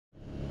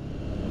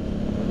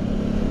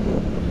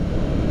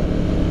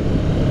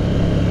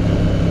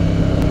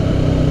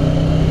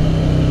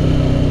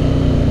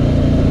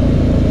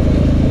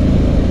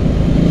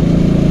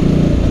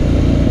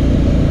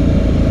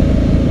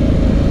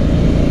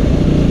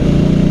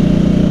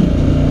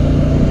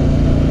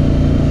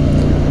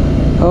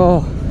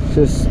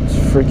Just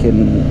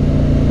freaking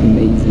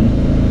amazing.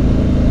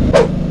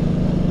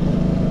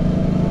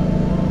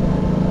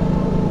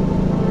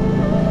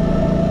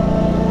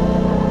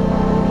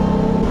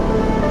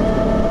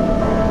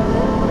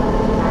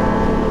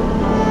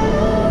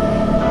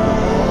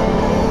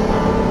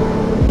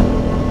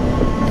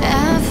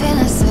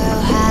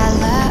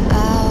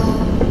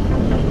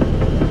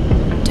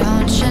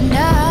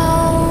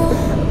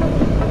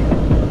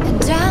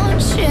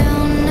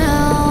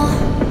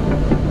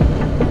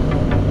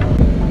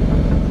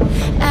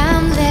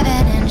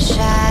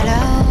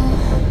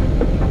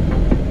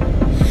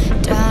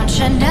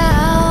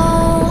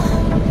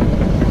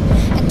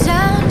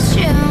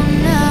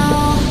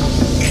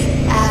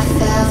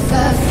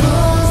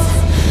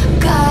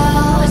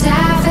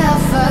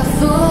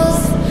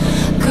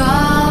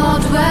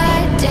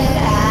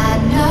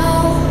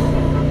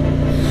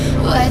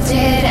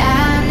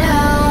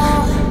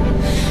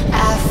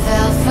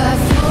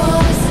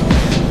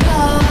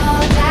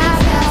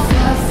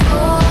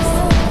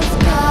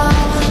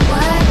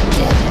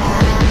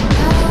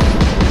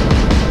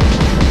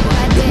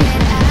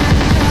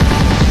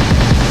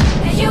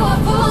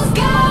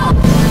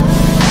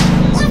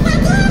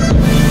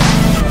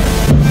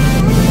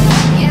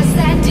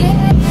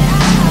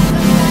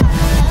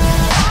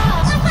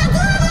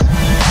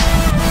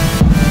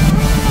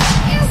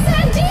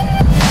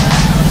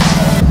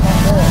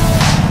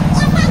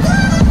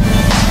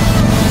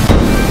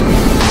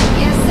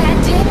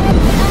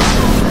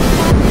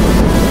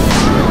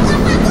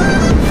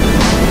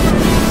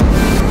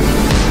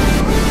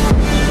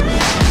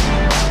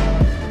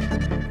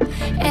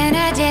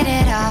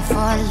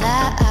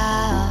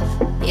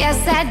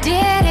 Yes, I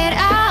did it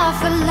all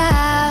for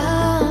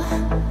love.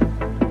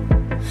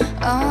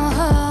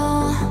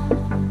 Oh,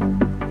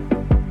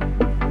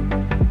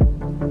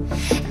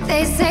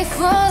 they say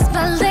fools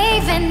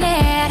believe in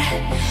it,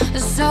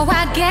 so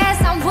I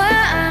guess I'm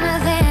one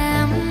of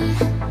them.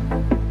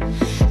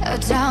 Oh,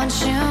 don't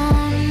you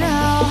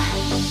know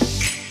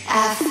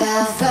I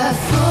fell for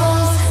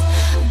fool's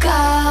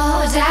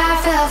gold. I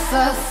fell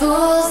for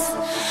fool's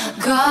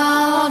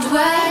gold.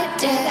 What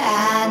did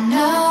I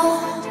know?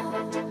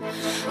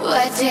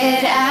 What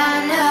did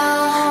I know?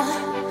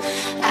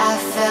 I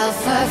fell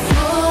for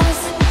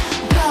fool's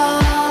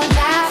gold.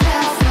 I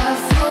fell for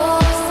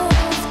fool's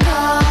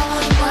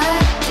gold.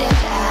 What did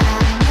I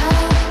know?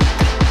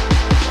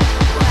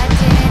 What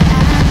did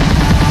I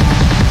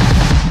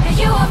know?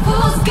 You were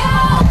fool's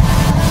gold.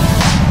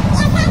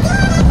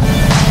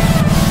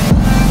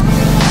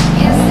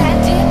 Yes, I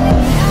did.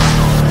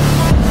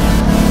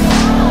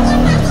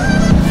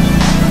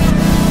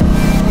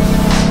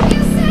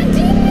 Yes, I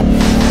did.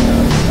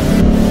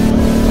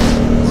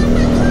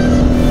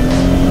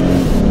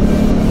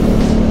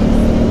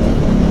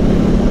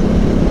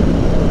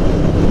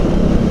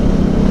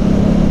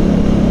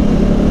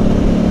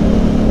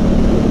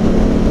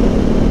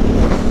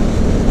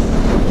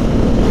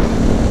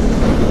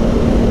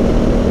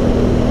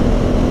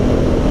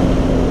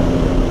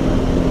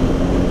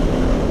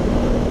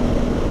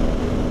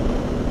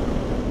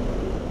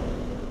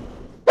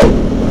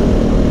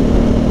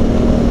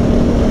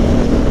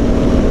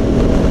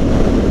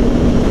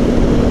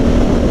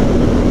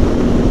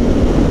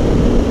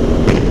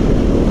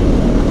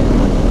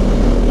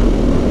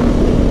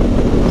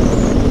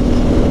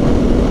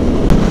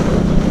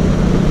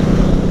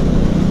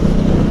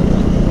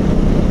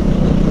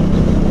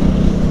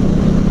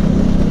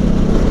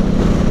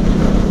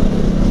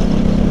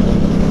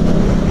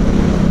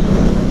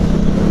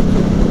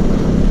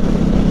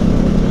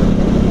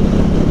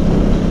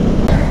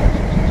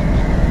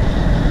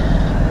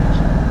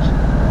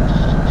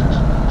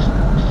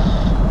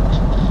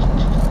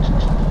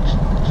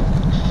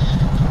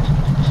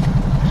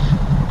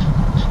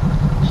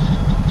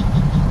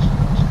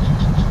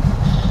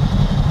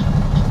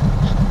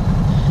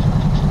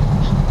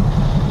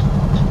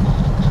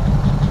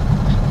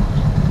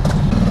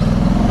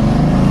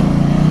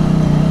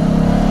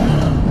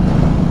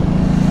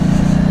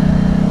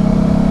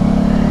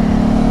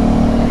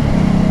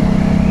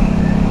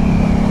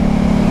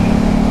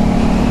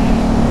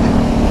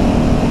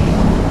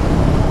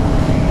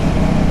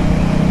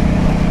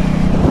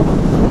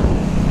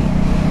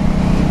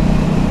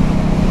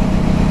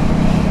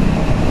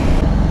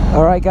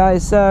 Alright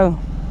guys, so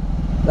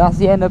that's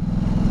the end of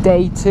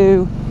day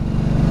 2.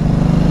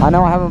 I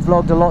know I haven't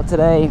vlogged a lot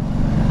today.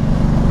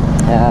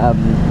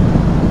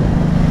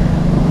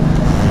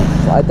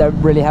 I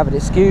don't really have an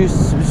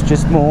excuse. It's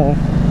just more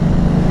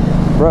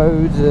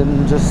roads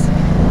and just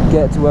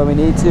get to where we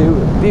need to.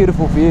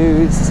 Beautiful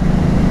views.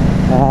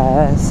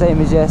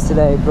 Same as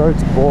yesterday,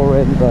 roads are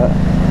boring, but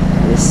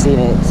the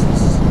scenic,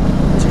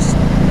 just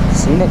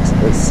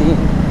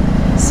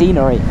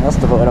scenery, that's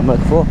the word I'm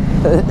looking for.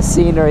 The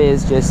scenery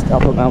is just, I'll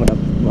put my helmet up,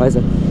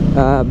 wiser.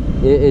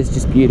 It is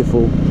just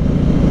beautiful.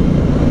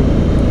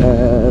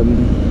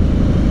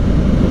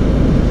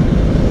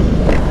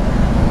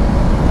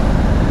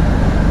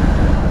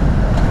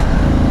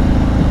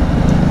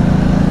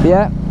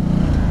 Yeah,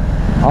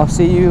 I'll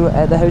see you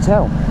at the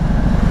hotel,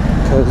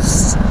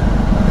 because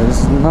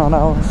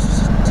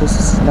There's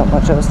just not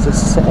much else to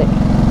say.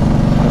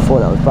 I thought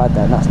that was Brad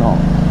then, that's not.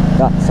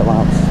 That's someone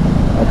else.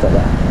 I don't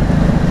know.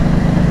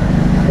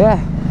 Yeah,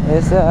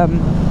 it's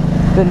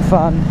been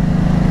fun,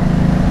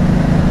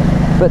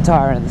 but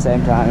tiring at the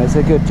same time. It's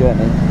a good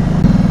journey.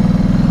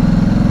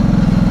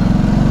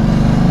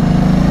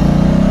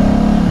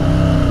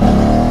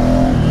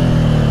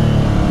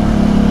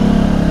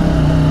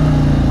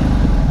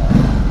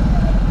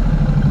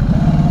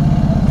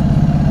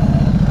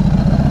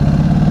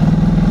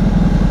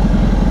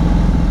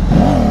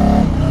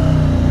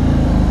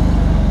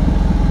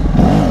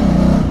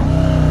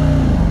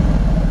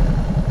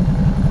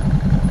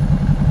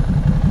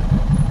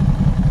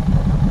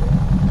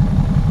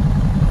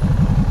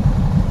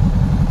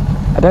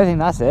 I don't think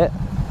that's it.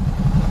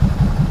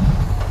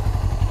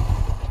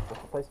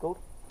 What's the place called?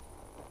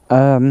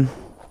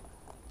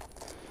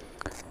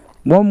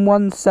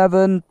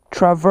 117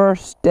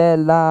 Traverse de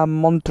la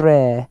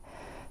Montre.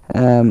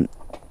 Let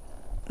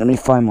me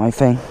find my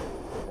thing.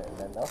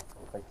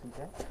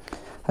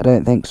 I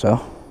don't think so.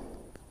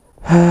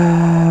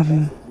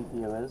 Basically,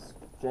 viewers,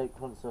 Jake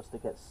wants us to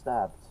get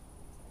stabbed.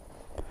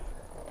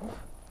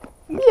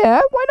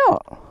 Yeah, why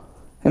not?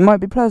 It might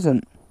be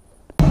pleasant.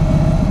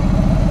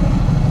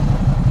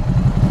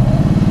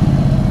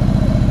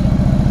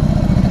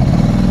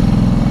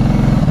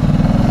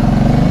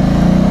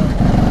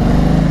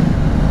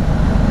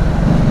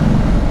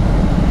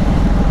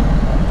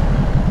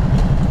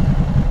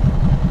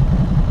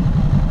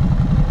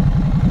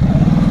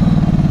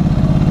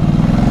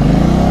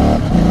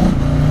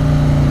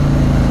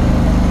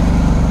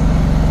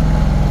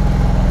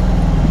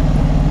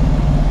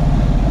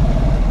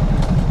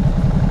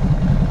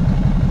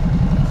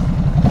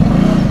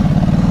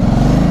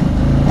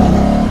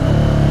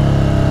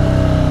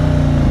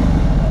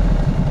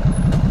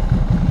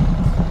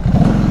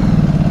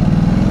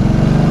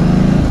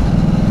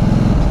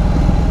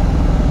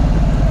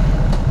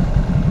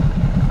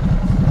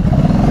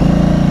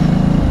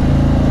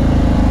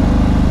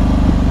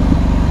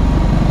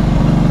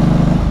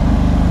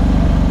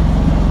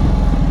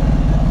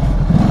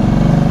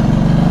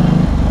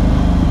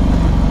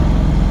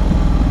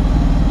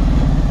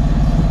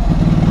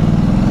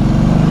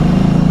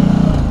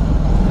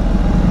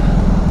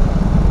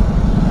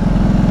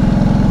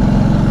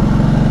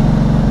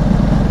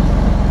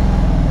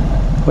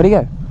 Where'd he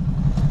go?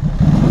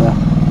 Yeah.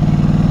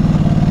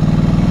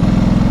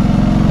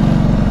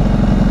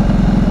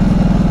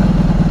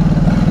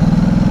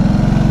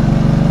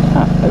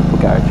 Ah, open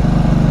garage.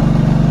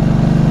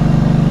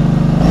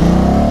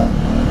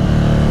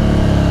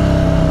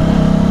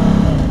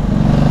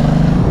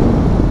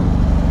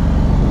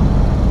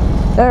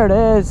 There it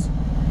is.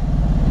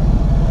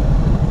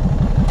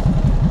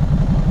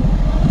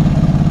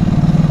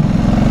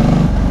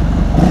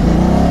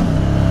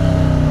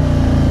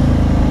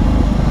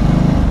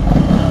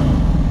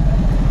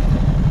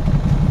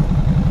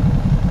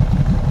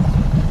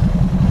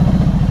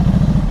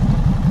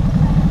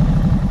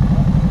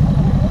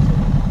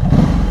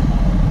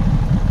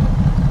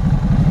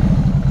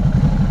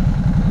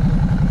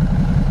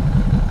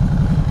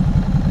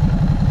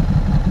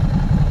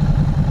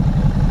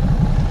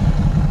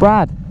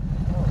 Brad,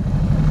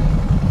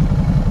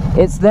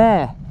 it's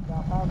there. Yeah,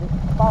 I found it.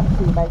 I found it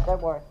for you, mate,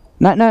 don't worry.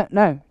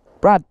 No,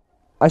 Brad,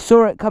 I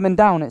saw it coming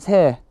down, it's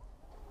here.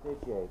 Did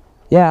you?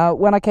 Yeah,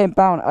 when I came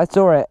down, I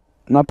saw it,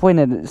 and I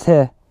pointed, it's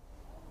here.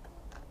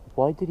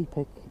 Why did he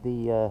pick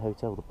the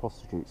hotel the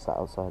prostitute sat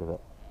outside of it?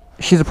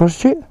 She's a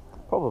prostitute?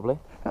 Probably.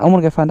 I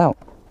want to go find out.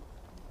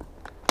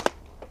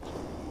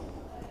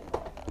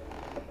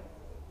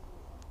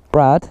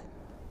 Brad,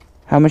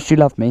 how much do you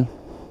love me?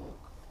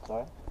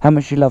 Sorry? How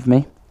much do you love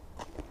me?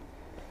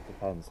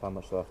 Depends how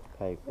much do I have to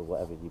pay for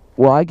whatever you...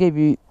 Well, I gave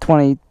you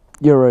 20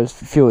 euros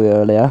for fuel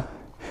earlier.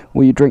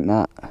 Will you drink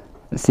that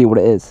and see what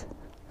it is?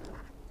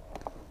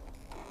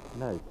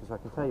 No, because I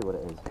can tell you what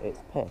it is. It's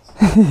piss.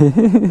 I've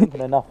drinking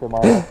enough in my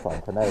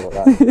lifetime to know what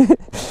that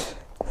is.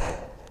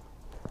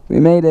 We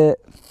made it.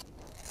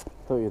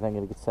 Thought you were then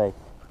going to say,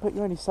 but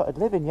you only started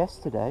living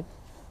yesterday.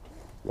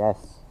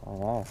 Yes, I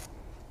know.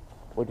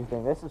 What do you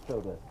think this is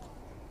filled with?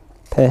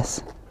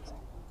 Piss.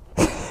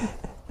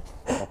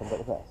 Nothing but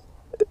the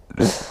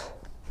piss.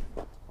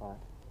 Alright.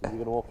 Are you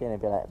going to walk in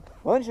and be like,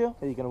 bonjour? Or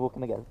are you going to walk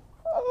in and go,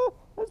 oh,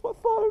 there's my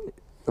phone?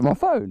 My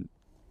phone?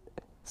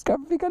 It's got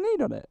everything I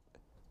need on it.